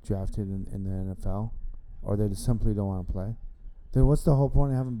drafted in the N.F.L, or they just simply don't want to play. Then what's the whole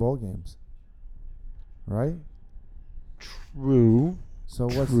point of having bowl games? Right? True. So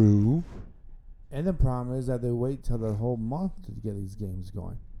what's True. And the problem is that they wait till the whole month to get these games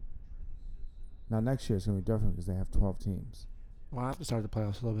going. Now next year it's going to be different because they have 12 teams. Well, I have to start the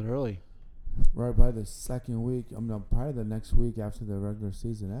playoffs a little bit early. Right by the second week, probably the next week after the regular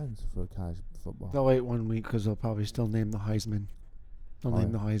season ends for college football. They'll wait 1 week because they'll probably still name the Heisman. They'll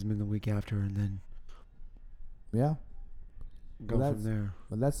name the Heisman the week after and then Yeah. go from there.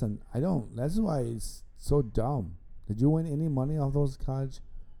 But that's why it's so dumb. Did you win any money off those college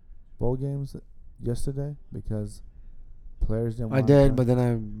bowl games yesterday? Because players didn't want I did, to but then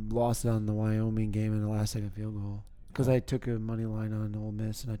I lost it on the Wyoming game in the last second field goal. Because I took a money line on Ole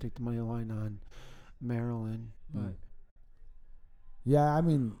Miss and I took the money line on Maryland. But yeah, I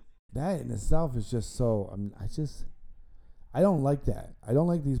mean, that in itself is just so. I don't like that. I don't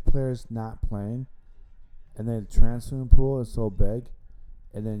like these players not playing, and then the transferring pool is so big,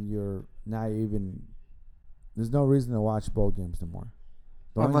 and then you're not even. There's no reason to watch bowl games anymore.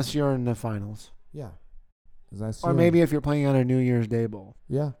 Unless you're in the finals. Yeah. Or maybe if you're playing on a New Year's Day bowl.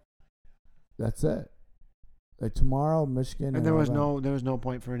 Yeah. That's it. Like tomorrow, Michigan. And there was no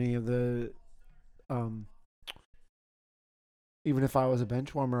point for any of the. Even if I was a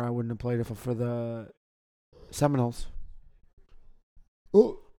bench warmer, I wouldn't have played for the Seminoles.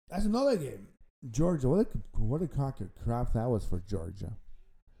 Oh, that's another game. Georgia. What a crock of crap that was for Georgia.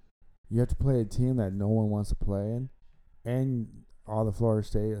 You have to play a team that no one wants to play in, and all the Florida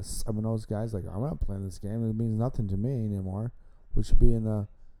State Seminoles guys like, I'm not playing this game. It means nothing to me anymore. We should be in the.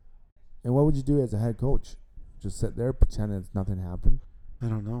 And what would you do as a head coach? Just sit there, pretend it's nothing happened? I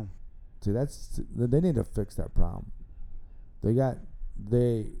don't know. See, they need to fix that problem. The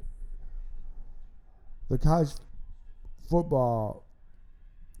college football,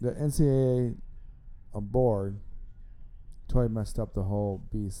 the NCAA board totally messed up the whole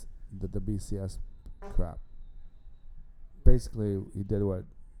the BCS crap. Basically, he did what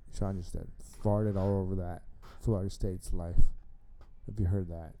Shawn just did. Farted all over that Florida State's life. Have you heard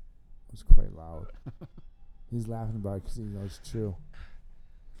that? It was quite loud. He's laughing about it because he knows it's true.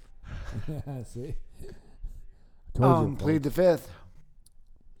 Yeah, see? Plead the fifth.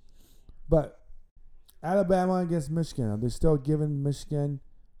 But Alabama against Michigan, are they still giving Michigan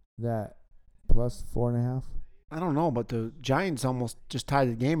that plus 4.5? I don't know, but the Giants almost just tied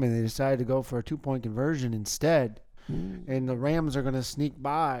the game and they decided to go for a 2-point conversion instead. Ooh. And the Rams are going to sneak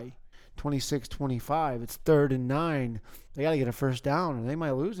by 26-25. It's 3rd and 9. They got to get a first down or they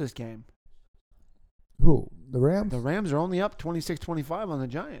might lose this game. Who? The Rams? The Rams are only up 26-25 on the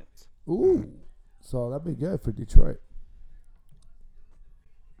Giants. Ooh. So that'd be good for Detroit.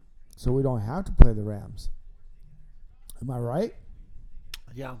 So we don't have to play the Rams. Am I right?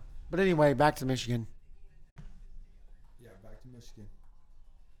 Yeah. But anyway, back to Michigan. Yeah, back to Michigan.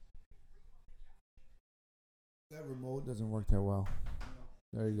 That remote doesn't work that well.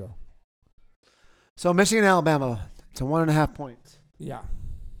 There you go. So Michigan, Alabama. It's a 1.5 points. Yeah.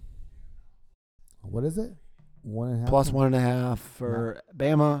 What is it? 1.5? Plus 1.5 for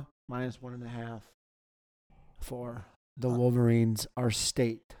Bama. Minus 1.5 for the Wolverines, our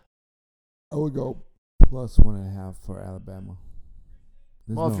state. I would go plus 1.5 for Alabama.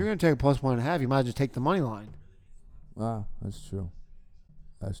 If you're going to take plus 1.5, you might as well take the money line. Ah, that's true.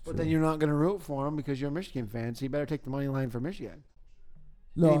 But then you're not going to root for them because you're a Michigan fan, so you better take the money line for Michigan.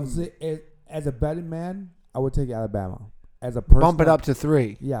 No, as a betting man, I would take Alabama. As a person, bump it up to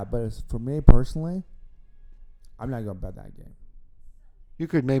 3. Yeah, but for me personally, I'm not going to bet that game. You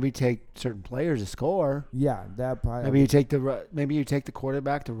could maybe take certain players to score. Yeah, that probably. Maybe you take the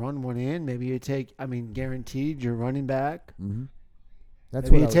quarterback to run one in. Maybe you take, guaranteed your running back. Mm-hmm.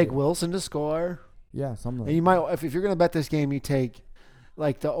 Maybe you take Wilson to score. Yeah, something. And you might, if you're going to bet this game, you take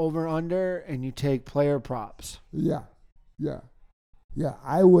like the over under and you take player props. Yeah.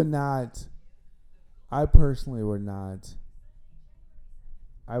 I would not. I personally would not.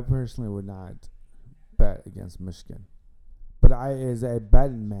 I personally would not bet against Michigan. But as a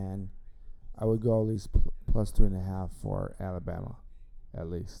betting man, I would go at least plus 2.5 for Alabama, at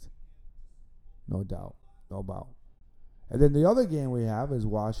least. No doubt. No doubt. And then the other game we have is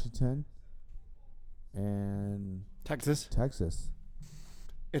Washington and Texas.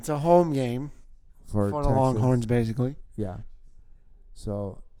 It's a home game for the Texas. Longhorns, basically. Yeah.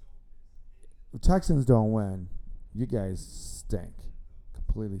 So, if Texans don't win, you guys stink.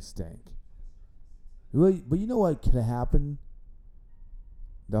 Completely stink. But you know what could happen?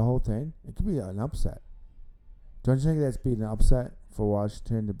 The whole thing? It could be an upset. Don't you think that's be an upset for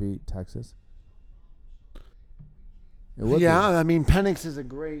Washington to beat Texas? It would be. I mean, Penix is a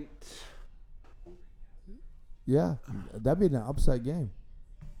great... Yeah, that'd be an upset game.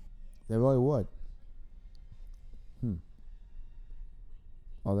 They really would.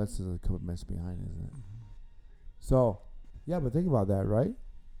 Oh, that's a couple minutes behind, isn't it? So, yeah, but think about that, right?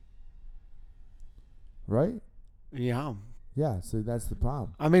 Right? Yeah. Yeah, so that's the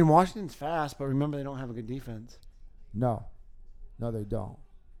problem. I mean, Washington's fast, but remember they don't have a good defense. No, they don't.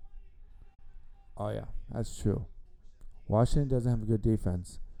 Oh, yeah, that's true. Washington doesn't have a good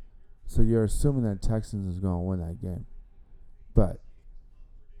defense. So you're assuming that Texans is going to win that game. But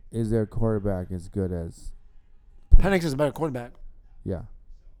is their quarterback as good as Penix is a better quarterback. Yeah.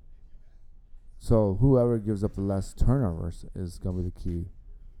 So whoever gives up the less turnovers is going to be the key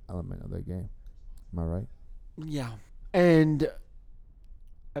element of that game. Am I right? Yeah. And,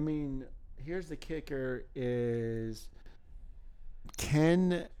 I mean, here's the kicker is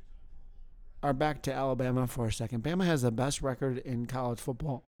back to Alabama for a second. Bama has the best record in college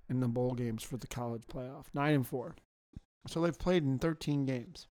football in the bowl games for the college playoff, 9-4. So they've played in 13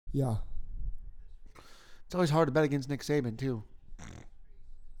 games. Yeah. It's always hard to bet against Nick Saban, too.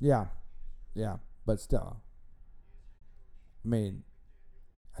 Yeah. Yeah. But still. I mean,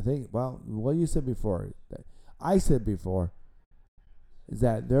 I think, well, what you said before, I said before, is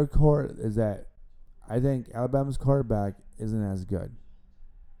that I think Alabama's quarterback isn't as good.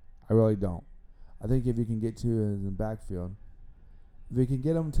 I really don't. I think if you can get to in the backfield, if you can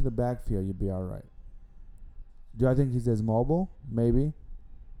get him to the backfield, you'll be all right. Do I think he's as mobile? Maybe.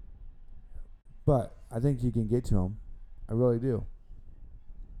 But I think you can get to him. I really do.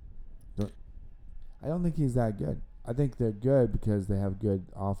 I don't think he's that good. I think they're good because they have good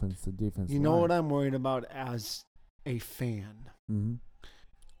offense and defense. You know what I'm worried about as a fan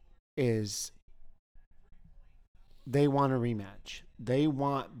is they want a rematch. They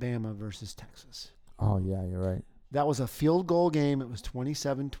want Bama versus Texas. Oh, yeah, you're right. That was a field goal game. It was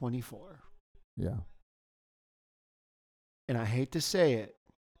 27-24. Yeah. And I hate to say it.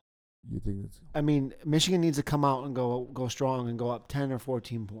 You think it's... I mean, Michigan needs to come out and go strong and go up 10 or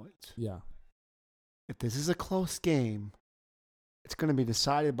 14 points. Yeah. If this is a close game, it's going to be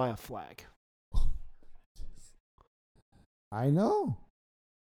decided by a flag. I know.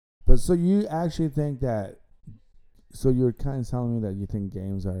 But so you actually think that... So you're kind of telling me that you think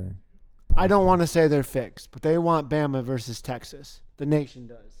games are... I don't want to say they're fixed, but they want Bama versus Texas. The nation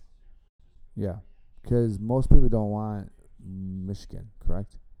does. Yeah. Because most people don't want Michigan,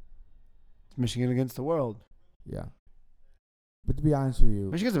 correct? It's Michigan against the world. Yeah. But to be honest with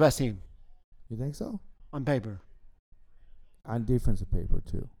you... Michigan's the best team. You think so? On paper. On defensive paper,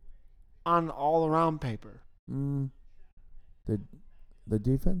 too. On all-around paper. The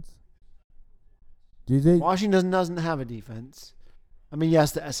defense? Do you think... Washington doesn't have a defense. I mean,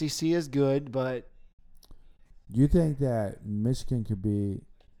 yes, the SEC is good, but... Do you think that Michigan could be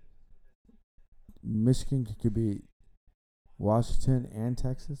Washington and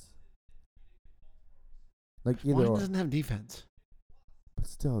Texas? Like either Washington or. doesn't have defense. But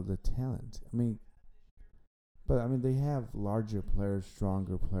still, the talent. I mean, they have larger players,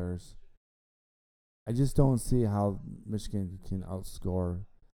 stronger players. I just don't see how Michigan can outscore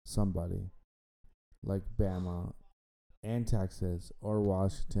somebody like Bama and Texas or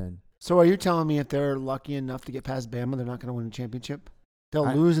Washington. So are you telling me if they're lucky enough to get past Bama, they're not going to win a championship?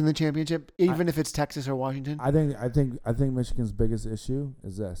 They'll lose in the championship, even if it's Texas or Washington? I think Michigan's biggest issue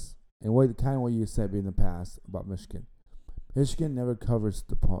is this. And what you said in the past about Michigan. Michigan never covers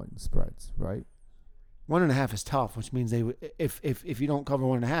the point spreads, right? 1.5 is tough, which means if you don't cover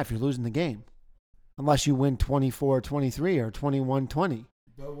 1.5, you're losing the game. Unless you win 24-23 or 21-20.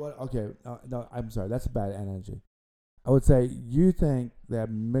 But what? Okay, no, I'm sorry. That's a bad analogy. I would say you think that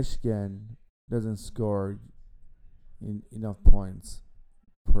Michigan doesn't score enough points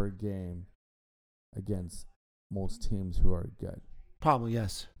per game against most teams who are good. Probably,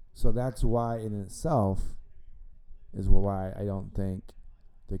 yes. So that's why in itself is why I don't think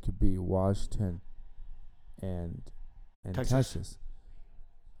they could beat Washington and Texas.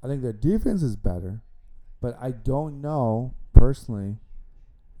 I think their defense is better, but I don't know personally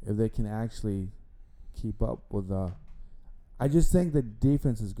if they can actually keep up with the. I just think the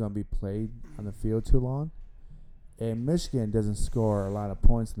defense is going to be played on the field too long, and Michigan doesn't score a lot of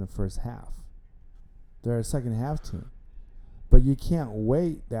points in the first half. They're a second half team, but you can't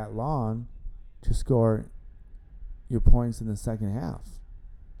wait that long to score your points in the second half.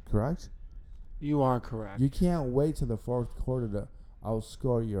 Correct? You are correct. You can't wait till the fourth quarter to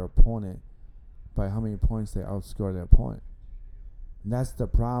outscore your opponent by how many points they outscore their opponent. And that's the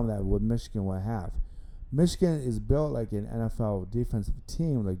problem that what Michigan will have. Michigan is built like an NFL defensive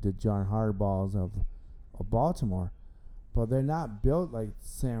team, like the John Harbaughs of Baltimore, but they're not built like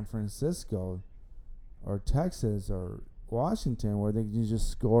San Francisco or Texas or Washington, where they can just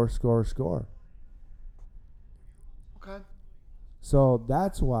score. Okay. So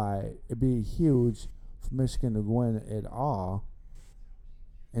that's why it'd be huge for Michigan to win it all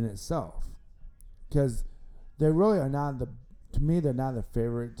in itself, because they really are not the. To me, they're not the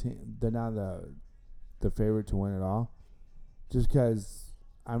favorite team. They're not the favorite to win it all, just because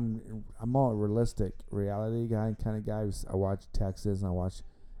I'm more a realistic reality guy kind of guy. I watch Texas and I watch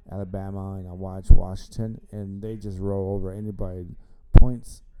Alabama and I watch Washington, and they just roll over anybody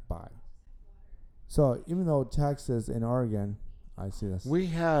points by. So even though Texas and Oregon, I see this. We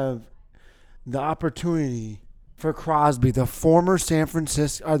have the opportunity for Crosby, the former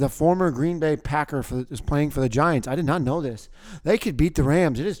the former Green Bay Packer is playing for the Giants. I did not know this. They could beat the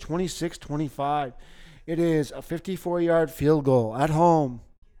Rams. It is 26-25. It is a 54-yard field goal at home.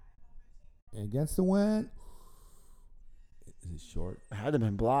 Against the wind. Is it short? It had to have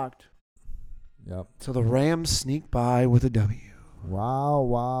been blocked. Yep. So the Rams sneak by with a W.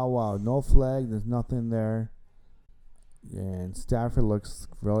 Wow. No flag. There's nothing there. And Stafford looks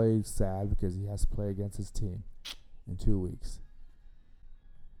really sad because he has to play against his team in 2 weeks.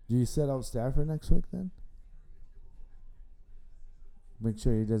 Do you set out Stafford next week then? Make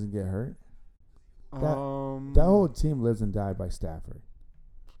sure he doesn't get hurt. That whole team lives and dies by Stafford.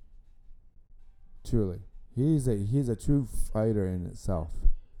 Truly. He's a true fighter in itself.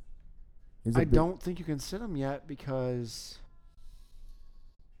 I don't think you can sit him yet because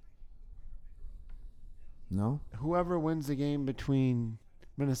no. Whoever wins the game between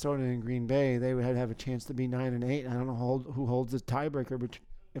Minnesota and Green Bay, they would have a chance to be 9-8. I don't know who holds the tiebreaker,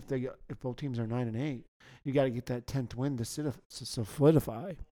 if both teams are 9-8. You got to get that 10th win to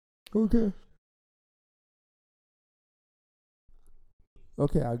solidify. Okay.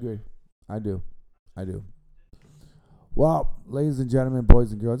 Okay, I agree. I do. Well, ladies and gentlemen,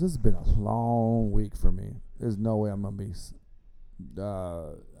 boys and girls, this has been a long week for me. There's no way I'm going to be...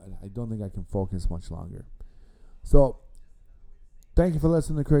 I don't think I can focus much longer. So, thank you for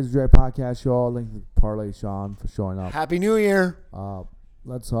listening to the Crazy Dre Podcast Show. Thank you to Parlay Shawn for showing up. Happy New Year.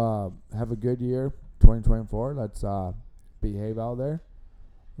 Let's have a good year, 2024. Let's behave out there.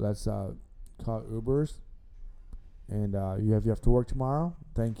 Let's call Ubers. And you have to work tomorrow.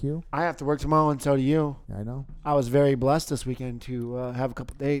 Thank you. I have to work tomorrow, and so do you. I know. I was very blessed this weekend to have a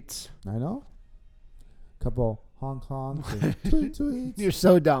couple dates. I know. Couple Hong Kongs and tweets. You're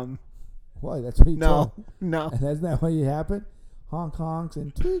so dumb. What? That's what you told. No. And isn't that what you happened? Hong Kongs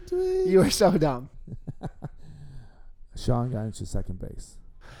and tweets. You are so dumb. Shawn got into second base.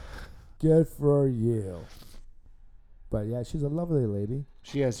 Good for you. But yeah, she's a lovely lady.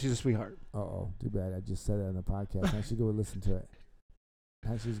 She is. She's a sweetheart. Uh-oh. Too bad. I just said it on the podcast. I should go listen to it.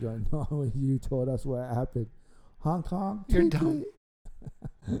 And she's going, no, you told us what happened. Hong Kong? You're dumb.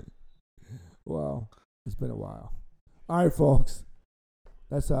 Well, it's been a while. All right, folks.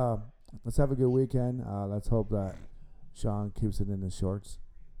 Let's have a good weekend. Let's hope that Shawn keeps it in the shorts.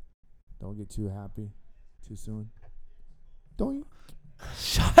 Don't get too happy too soon. Don't you?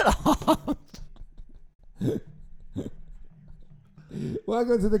 Shut up.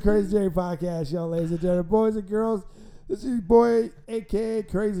 Welcome to the Crazy J Podcast Show, ladies and gentlemen, boys and girls. This is your boy, a.k.a.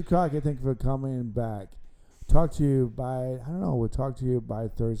 Crazy Crockett. Thank you for coming back. We'll talk to you by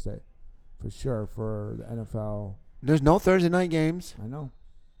Thursday for sure for the NFL. There's no Thursday night games. I know.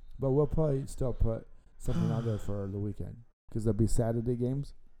 But we'll probably still put something out there for the weekend because there'll be Saturday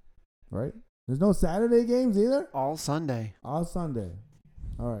games, right? There's no Saturday games either? All Sunday. All Sunday.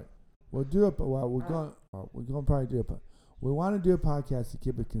 All right. We'll do it, but we're going to probably do it, but we want to do a podcast to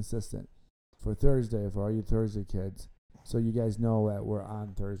keep it consistent for Thursday for all you Thursday kids, so you guys know that we're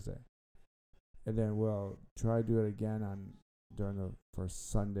on Thursday, and then we'll try to do it again for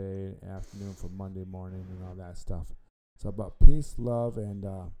Sunday afternoon for Monday morning and all that stuff. So about peace, love, and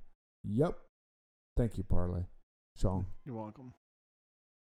yep. Thank you, Parlay. Shawn. You're welcome.